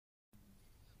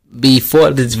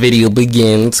Before this video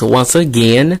begins, once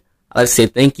again, I'd like to say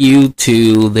thank you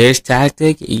to There's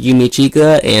Tactic, Yumi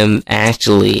Chica, and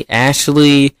Ashley.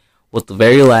 Ashley was the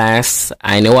very last.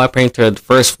 I know I pranked her the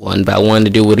first one, but I wanted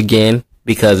to do it again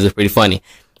because it's pretty funny.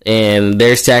 And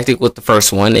There's Tactic with the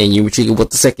first one, and Yumi Chica with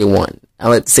the second one. I'd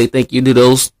like to say thank you to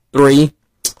those three,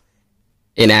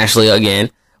 and Ashley again.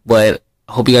 But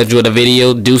I hope you guys enjoyed the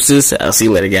video. Deuces. I'll see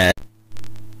you later, guys.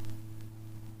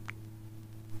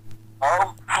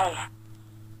 Oh, Hey,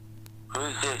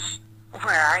 who's this?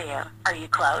 where are you? Are you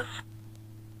close?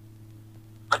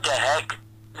 What the heck?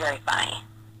 Very funny.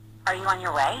 Are you on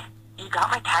your way? You got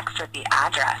my text with the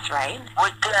address, right?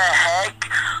 What the heck?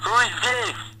 Who is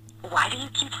this? Why do you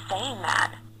keep saying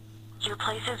that? Your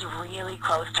place is really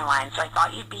close to mine, so I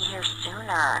thought you'd be here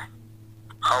sooner.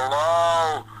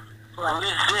 Hello? Look, Who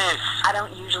is this? I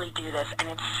don't usually do this, and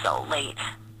it's so late.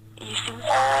 You seem so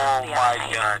Oh nice the my other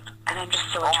night, god. and I'm just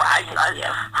so Oh my attracted god. to you.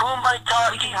 Who am I We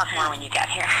talking can talk more when you get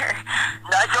here.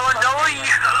 I don't know you.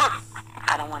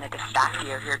 I don't want to distract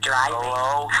you if you're driving.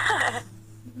 Hello?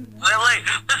 Wait.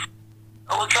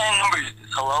 What kind of number is this?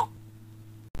 Hello?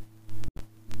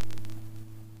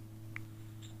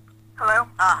 Hello?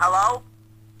 Hello?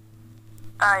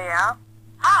 Yeah.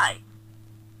 Hi.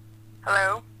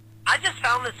 Hello? I just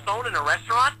found this phone in a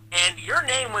restaurant, and your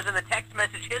name was in the text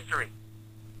message history.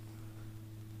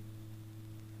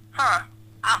 Huh.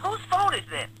 Whose phone is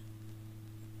this?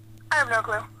 I have no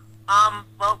clue.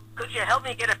 Well, could you help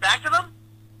me get it back to them?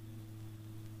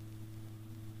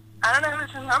 I don't know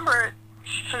whose number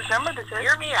this is.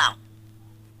 Hear me out.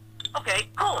 Okay,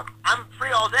 cool. I'm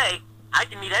free all day. I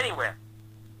can meet anywhere.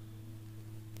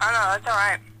 I know, that's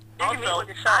alright. You can meet Also,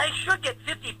 with yourself. I should get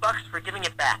 $50 for giving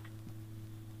it back.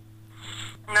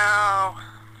 No. I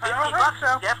don't think $50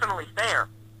 so. is definitely fair.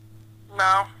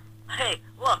 No. Hey,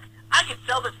 look, I could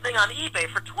sell this thing on eBay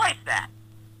for twice that.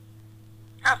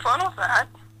 Have fun with that.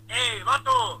 Hey,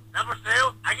 vato, that for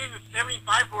sale? I gave you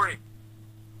 $75 for it.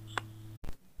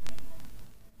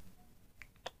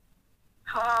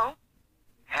 Hello?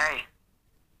 Hey.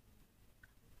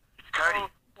 It's Cody. Oh,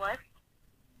 what?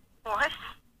 What?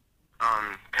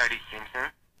 Cody Simpson.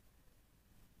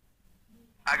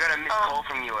 I got a missed Oh. call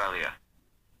from you earlier.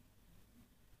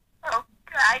 Oh,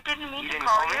 I didn't mean You to didn't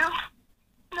call call me?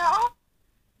 you. No?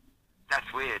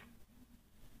 That's weird.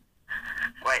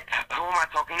 Wait, who am I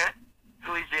talking to?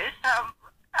 Who is this?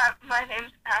 My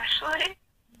name's Ashley.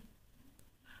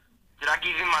 Did I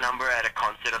give you my number at a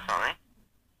concert or something?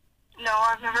 No,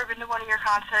 I've never been to one of your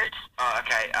concerts. Oh,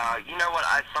 okay. You know what?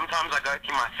 Sometimes I go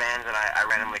to my fans and I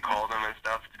randomly call them and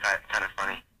stuff. It's kind of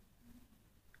funny.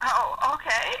 Oh,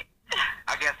 okay.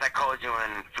 I guess I called you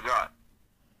and forgot.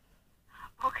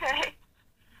 Okay.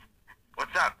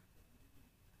 What's up?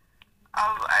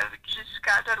 I just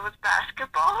got done with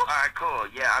basketball. Alright, cool.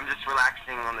 Yeah, I'm just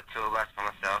relaxing on the tour bus by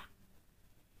myself.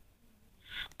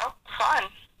 Oh, fun.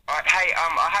 Alright, hey,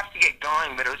 I'll have to get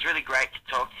going, but it was really great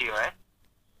to talk to you, eh?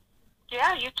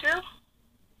 Yeah, you too?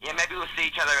 Yeah, maybe we'll see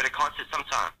each other at a concert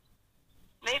sometime.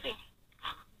 Maybe.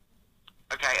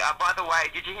 Okay, by the way,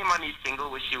 did you hear my new single,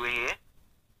 Wish You Were Here?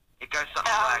 It goes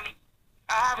something like,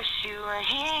 I wish you were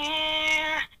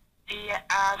here. Yeah,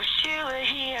 I wish you were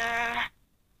here.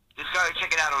 Just go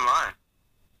check it out online.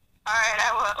 Alright,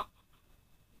 I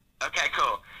will. Okay,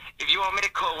 cool. If you want me to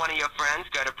call one of your friends,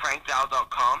 go to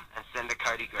prankdial.com and send a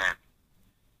Codygram.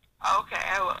 Okay,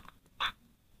 I will.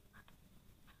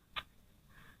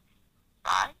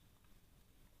 Bye.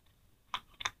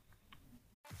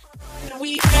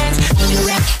 We friends, you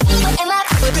rap, and my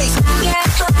bass,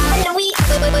 yeah, and we